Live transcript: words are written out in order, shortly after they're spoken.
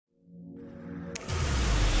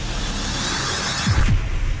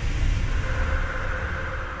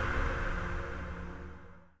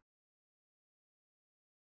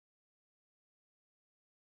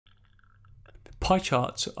Pie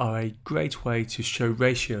charts are a great way to show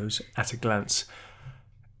ratios at a glance.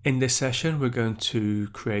 In this session, we're going to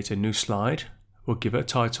create a new slide. We'll give it a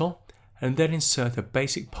title and then insert a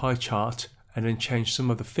basic pie chart and then change some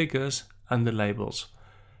of the figures and the labels.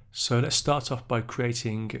 So let's start off by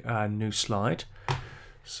creating a new slide.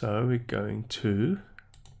 So we're going to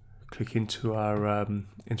click into our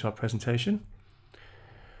presentation.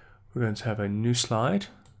 We're going to have a new slide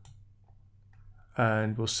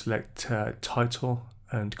and we'll select title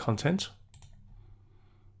and content.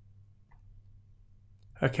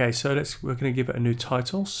 Okay, so we're going to give it a new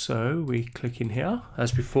title. So we click in here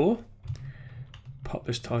as before, pop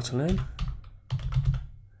this title in.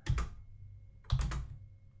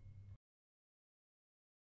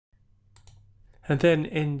 And then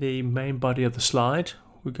in the main body of the slide,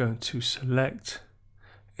 we're going to select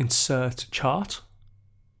Insert Chart.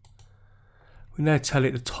 We now tell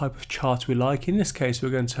it the type of chart we like. In this case, we're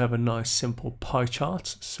going to have a nice simple pie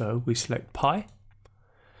chart. So we select pie.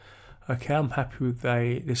 Okay, I'm happy with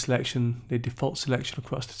the selection, the default selection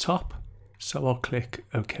across the top. So I'll click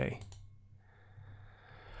OK.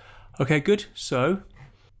 Okay, good. So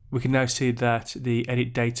we can now see that the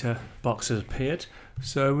edit data box has appeared.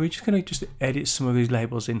 So we're just going to edit some of these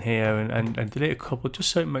labels in here and delete a couple just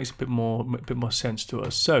so it makes a bit more sense to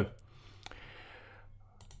us. So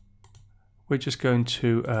we're just going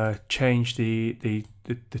to change the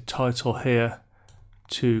title here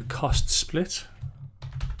to cost split.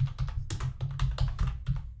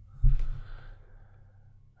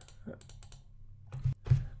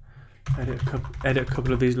 Edit a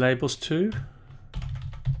couple of these labels too.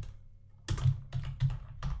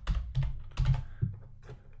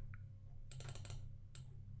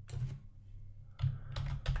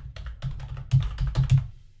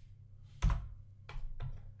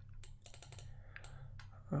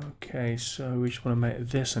 Okay, so we just want to make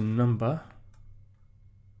this a number.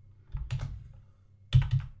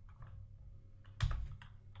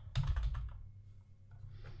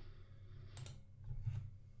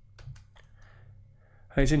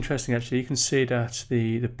 And it's interesting actually, you can see that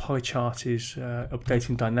the pie chart is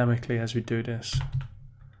updating dynamically as we do this.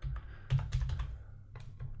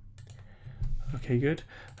 Okay, good.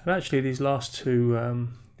 And actually these last two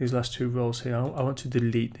rows here, I want to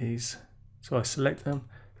delete these. So I select them,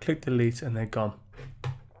 click delete, and they're gone.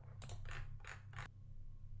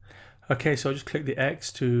 Okay, so I'll just click the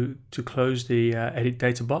X to close the edit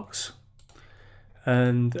data box.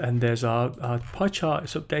 And there's our pie chart.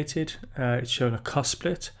 It's updated. It's showing a cost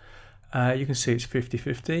split. You can see it's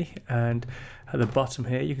 50-50, and at the bottom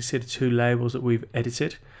here you can see the two labels that we've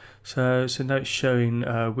edited. So now it's showing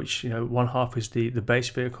which, one half is the base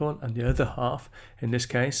vehicle and the other half in this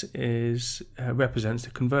case is represents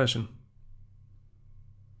the conversion.